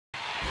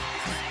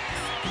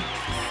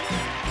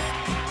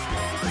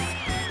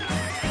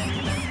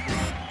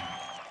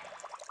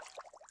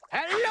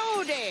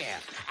Hello there,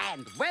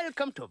 and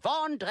welcome to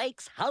Von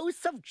Drake's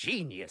House of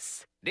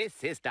Genius.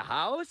 This is the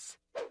house,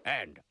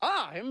 and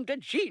I'm the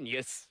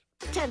genius.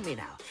 Tell me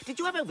now, did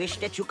you ever wish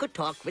that you could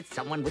talk with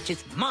someone which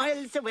is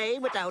miles away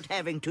without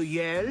having to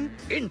yell?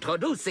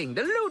 Introducing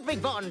the Ludwig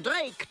von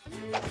Drake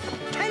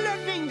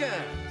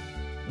Teledinger.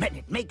 When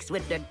it makes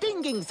with the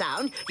dinging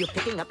sound, you're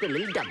picking up the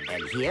little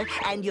dumbbell here,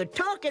 and you're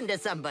talking to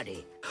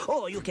somebody.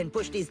 Or you can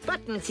push these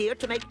buttons here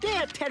to make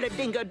their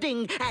Teledinger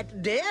ding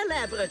at their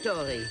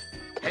laboratory.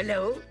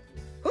 Hello?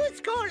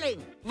 Who's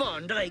calling?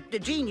 Von Drake the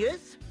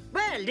genius?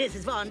 Well, this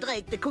is Von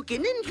Drake the cookie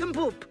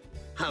nincompoop.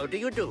 How do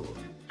you do?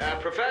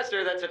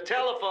 Professor, that's a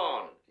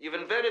telephone. You've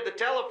invented the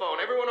telephone.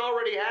 Everyone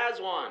already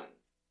has one.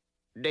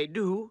 They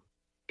do?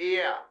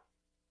 Yeah.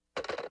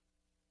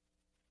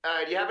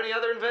 Do you have any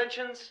other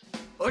inventions?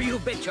 Oh, you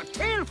bet your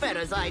tail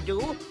feathers I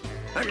do.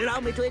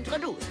 Allow me to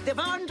introduce the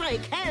Von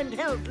Drake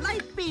handheld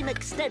light beam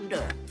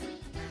extender.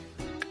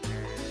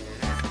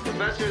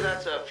 Professor,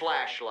 that's a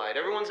flashlight.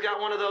 Everyone's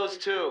got one of those,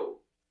 too.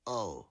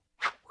 Oh.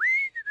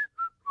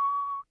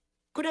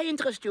 Could I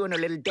interest you in a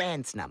little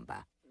dance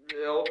number?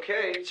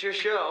 Okay, it's your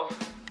show.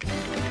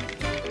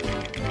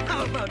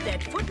 How about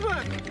that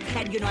footwork?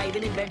 And you know, I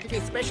even invented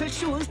these special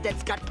shoes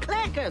that's got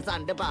clackers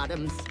on the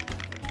bottoms.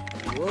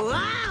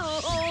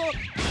 Wow!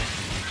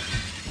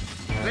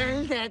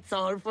 Well, that's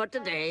all for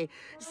today.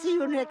 See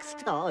you next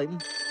time.